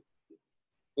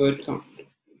word count.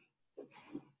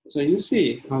 So you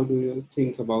see, how do you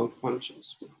think about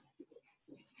functions?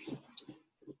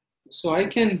 So I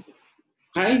can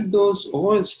write those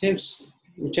all steps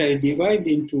which I divide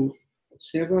into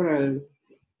several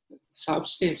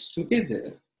sub-steps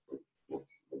together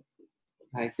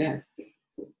like that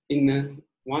in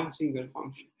one single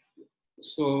function.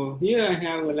 So here I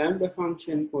have a lambda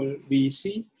function called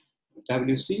BC,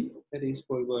 WC, that is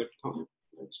called word count.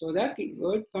 So that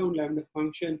word count lambda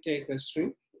function take a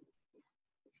string,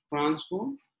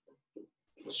 transform.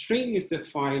 String is the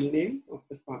file name of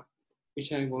the file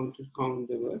which I want to count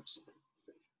the words.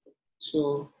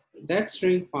 So that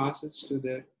string passes to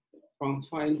the from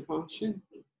file function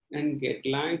and get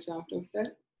lines out of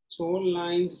that. So all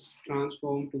lines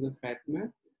transform to the fat map.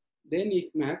 Then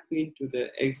it maps into the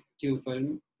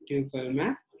tuple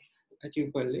map, a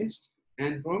tuple list.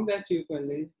 And from that tuple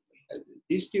list,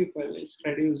 this tuple is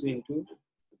reduced into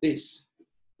this.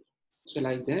 So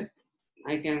like that,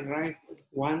 I can write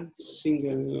one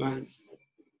single line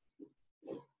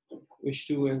which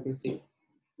do everything.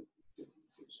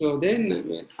 So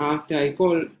then after I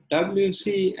call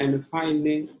WC and a file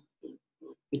name,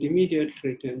 it immediately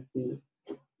returns me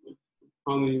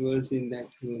how many words in that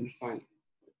given file.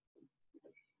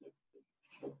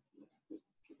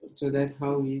 So that's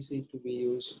how easy to be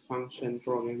used function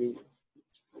programming.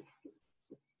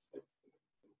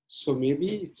 So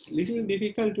maybe it's a little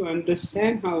difficult to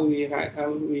understand how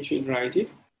we should write it.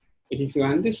 But if you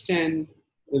understand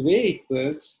the way it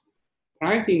works,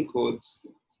 writing codes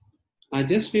are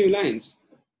just few lines.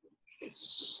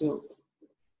 So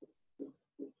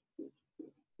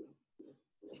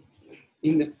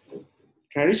in the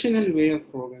traditional way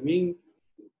of programming,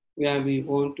 where we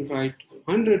want to write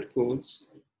 100 codes,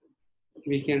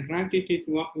 we can write it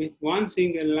with one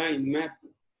single line map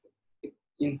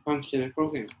in functional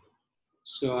programming.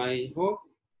 So I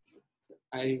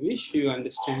wish you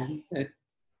understand that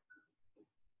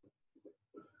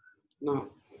now.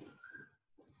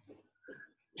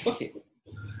 Okay,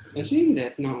 assuming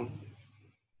that now,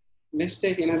 let's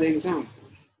take another example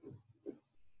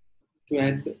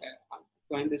to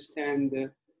understand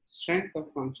the strength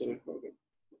of functional programming.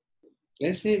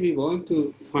 Let's say we want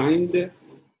to find the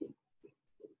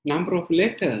number of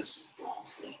letters,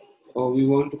 or we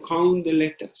want to count the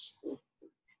letters.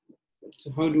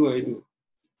 So how do I do?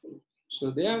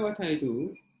 So there what I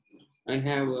do, I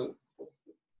have a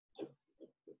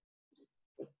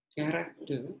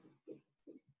character.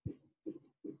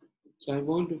 So I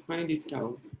want to find it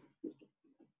out.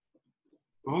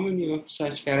 How many of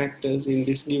such characters in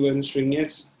this given string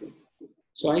S?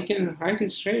 So I can write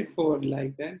it straightforward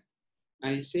like that.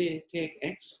 I say take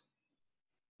X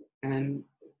and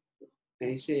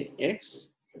I say X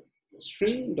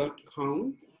string dot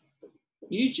count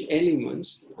each element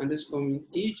underscoring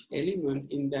each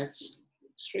element in that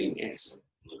string S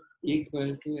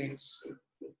equal to X.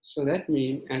 So that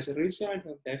means as a result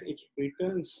of that, it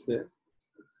returns the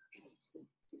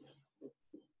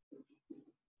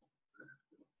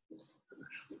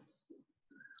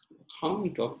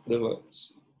count of the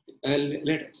words,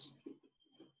 letters.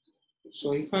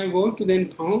 So if I want to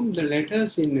then count the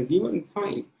letters in a given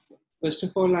file, first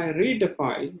of all, I read the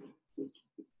file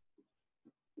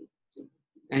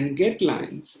and get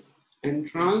lines and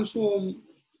transform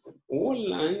all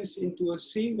lines into a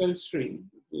single string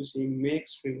using make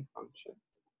string function.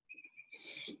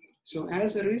 So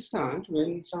as a result,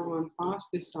 when someone passes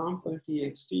this sample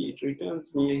txt, it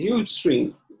returns me a huge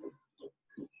string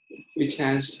which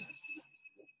has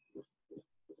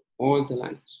all the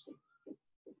lines.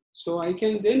 So I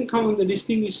can then count the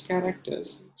distinguished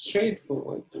characters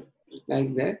straightforward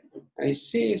like that. I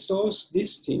say source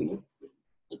distinct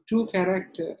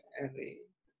 2-character array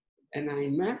and I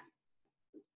map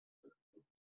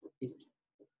it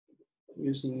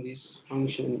using this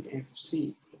function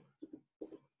fc.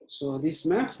 So this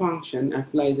map function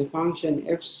applies the function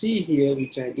fc here,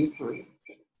 which I define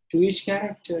to each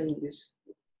character in this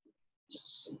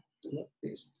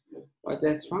list. But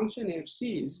that function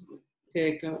fc is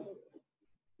take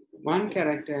one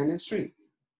character and a string.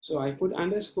 So I put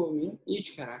underscore in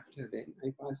each character, then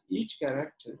I pass each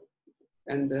character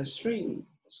and the string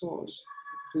source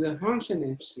to the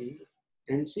function fc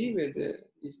and see whether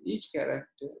this each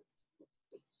character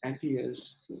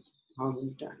appears how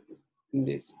many times in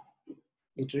this.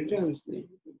 It returns the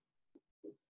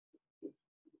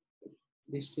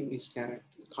distinguished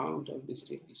character, count of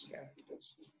distinguished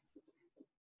characters.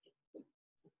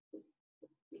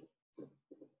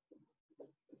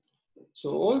 So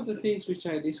all the things which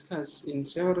I discuss in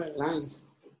several lines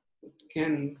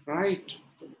can write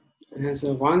has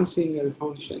a one single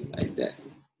function like that.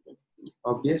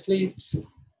 Obviously, it's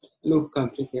look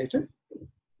complicated,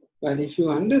 but if you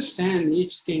understand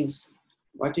each things,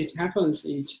 what it happens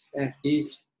at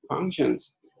each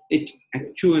functions, it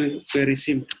actually very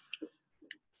simple.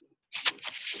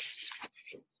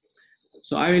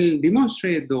 So I will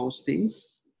demonstrate those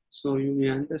things so you may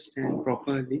understand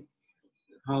properly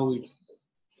how it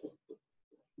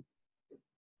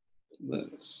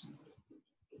works.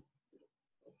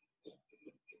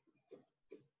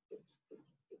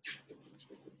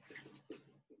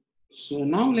 So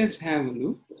now let's have a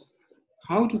look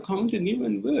how to count a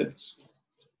given words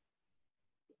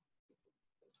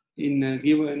in a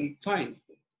given file.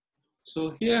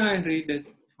 So here I read the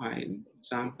file,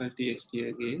 sample.txt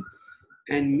again,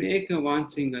 and make a one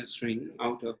single string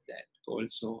out of that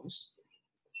called source.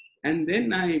 And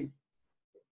then I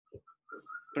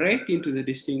break into the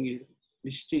distinct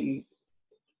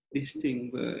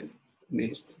word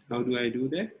list. How do I do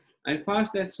that? I pass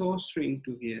that source string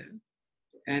to here,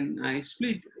 and I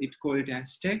split it, call it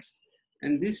as text,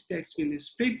 and this text will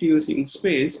split using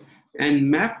space and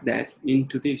map that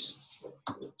into this.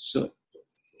 So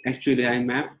actually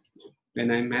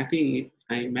when I'm mapping it,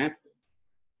 I map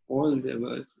all the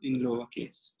words in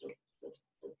lowercase.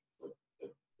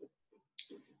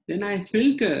 Then I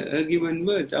filter a given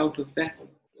words out of that.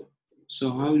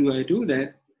 So how do I do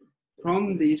that?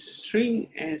 From this string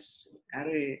s,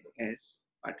 array s,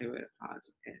 whatever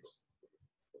has s,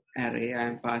 array, I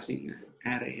am passing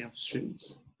an array of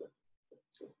strings.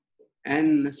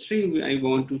 And the string I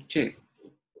want to check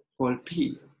called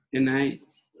p. And I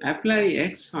apply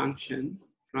x function,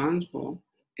 transform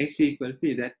x equal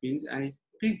p. That means I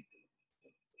pick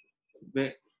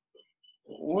where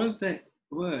all the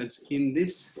words in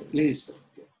this list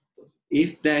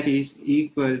if that is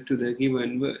equal to the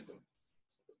given word.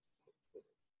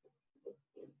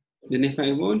 Then if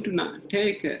I want to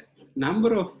take a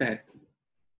number of that,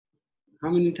 how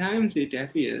many times it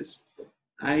appears,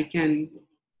 I can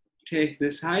take the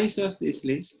size of this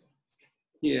list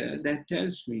here that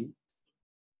tells me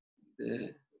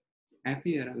the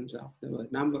appearance of the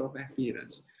word, number of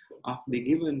appearance of the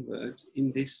given words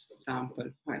in this sample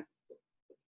file.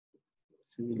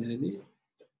 Similarly,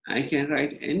 I can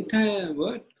write entire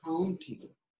word counting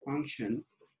function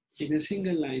in a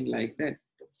single line like that.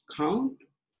 Count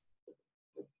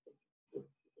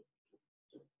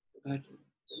a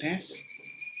test,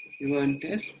 given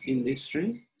test in this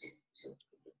string,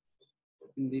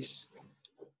 in this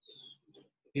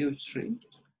huge string.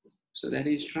 So that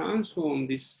is transform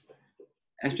this,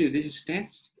 actually this is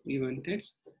test, given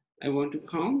test. I want to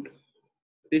count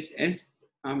this s,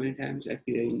 how many times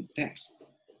appear in text.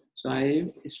 So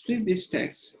I split this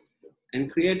text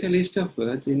and create a list of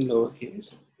words in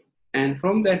lowercase. And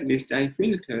from that list, I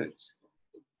filter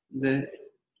the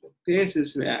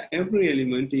cases where every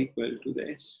element equal to the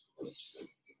s.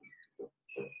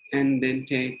 And then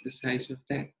take the size of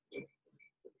that.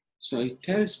 So it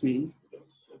tells me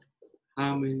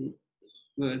how many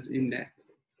words in that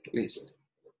list.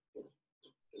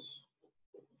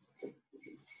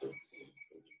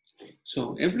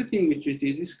 So everything which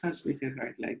is discussed, we can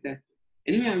write like that.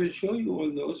 Anyway, I will show you all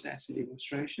those as a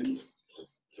demonstration.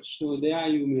 So there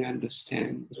you may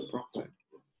understand it properly.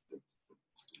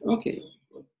 Okay,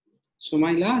 so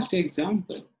my last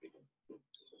example.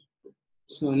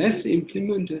 So let's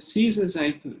implement a Caesar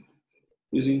cipher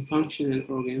using functional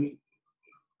programming.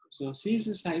 So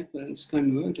Caesar ciphers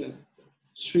convert a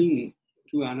string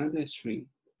to another string.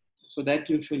 So that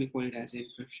usually called as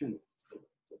encryption.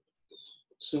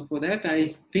 So for that,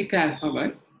 I pick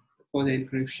alphabet for the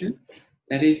encryption.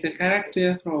 That is the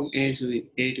character from A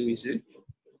to Z.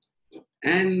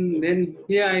 And then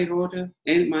here I wrote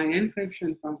my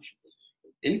encryption function.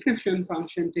 Encryption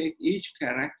function take each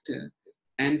character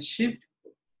and shift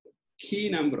key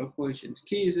number of positions.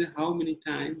 Key is how many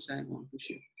times I want to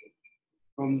shift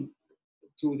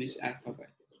through this alphabet.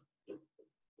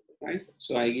 Right?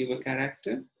 So I give a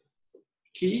character,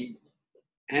 key,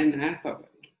 and alphabet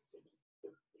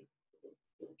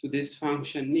to this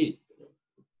function need.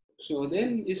 So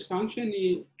then this function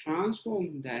need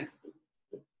transform that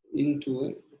into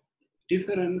a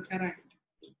different character.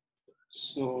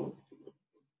 So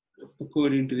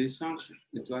according to this function,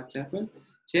 that's what's happened.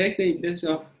 Check the index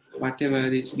of whatever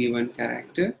is given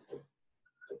character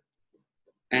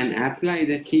and apply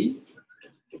the key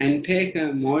and take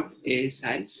a mod A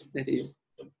size, that is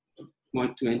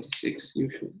mod 26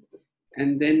 usually,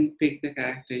 and then pick the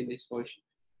character in this position.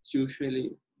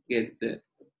 Usually get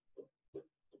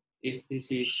if this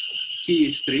is key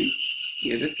is 3,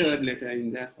 get the third letter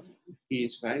in that one. If key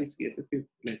is 5, get the fifth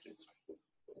letter.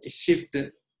 Shift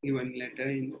the given letter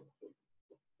in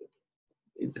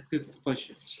the fifth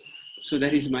position. So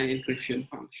that is my encryption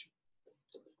function.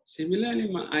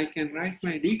 Similarly, I can write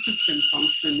my decryption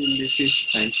function in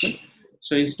this cycle.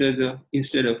 So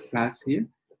instead of plus here,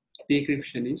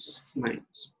 decryption is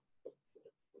minus.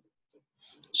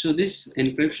 So this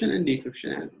encryption and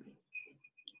decryption algorithm.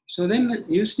 So then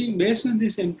using based on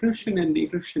this encryption and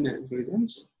decryption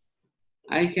algorithms,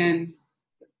 I can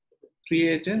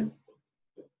create a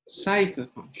cipher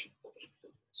function.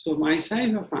 So my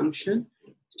cipher function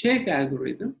take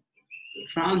algorithm,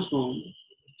 transform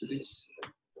to this.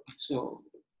 So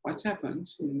what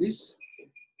happens in this,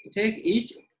 take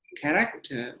each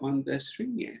character on the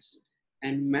string S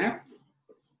and map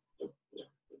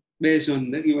based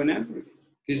on the given algorithm.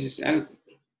 This is algo.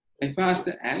 I pass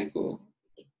the algo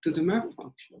to the map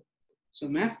function. So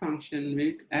map function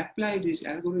will apply this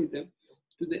algorithm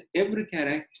to the every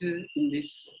character in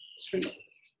this string.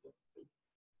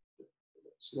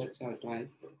 So that's how I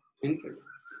encrypt.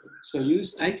 So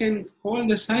I can call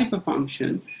the cipher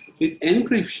function with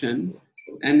encryption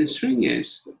and string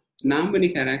S, number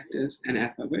characters and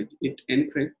alphabet. It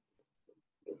encrypts.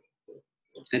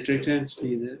 It returns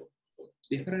me the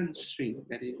different string,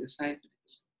 that is the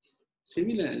ciphertext.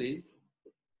 Similarly,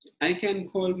 I can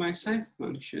call my cipher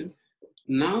function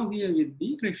now here with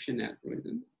decryption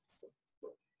algorithm,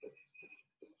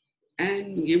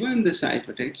 and given the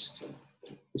ciphertext,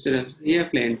 instead of here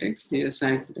plain text, here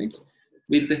ciphertext,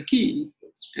 with the key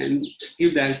and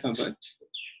give the alphabet,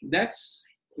 that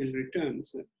will return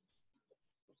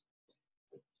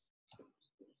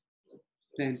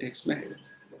plain text back.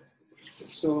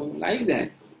 So like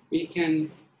that, we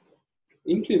can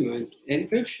implement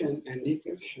encryption and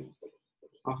decryption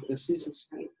of the C6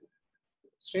 cipher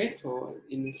straightforward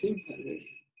in a simple way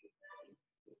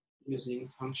using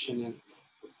functional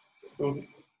program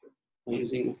or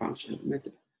using a functional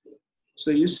method. So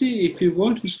you see, if you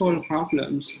want to solve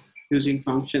problems using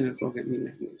functional programming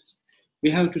languages,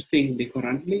 we have to think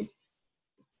differently,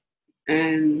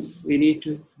 and we need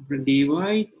to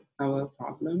divide our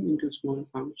problem into small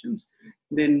functions.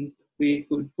 Then we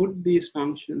could put these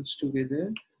functions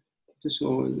together to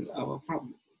solve our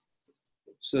problem.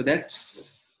 So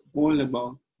that's all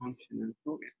about functional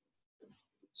programming.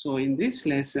 So in this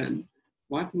lesson,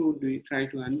 what would we try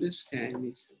to understand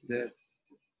is the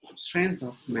strength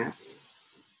of map,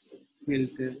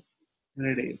 filter,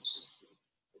 reduce,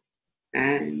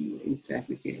 and its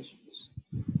applications.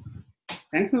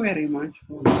 Thank you very much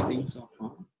for listening so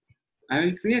far. I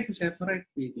will create a separate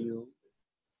video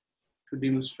to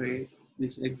demonstrate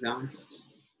these examples.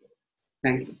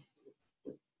 Thank you.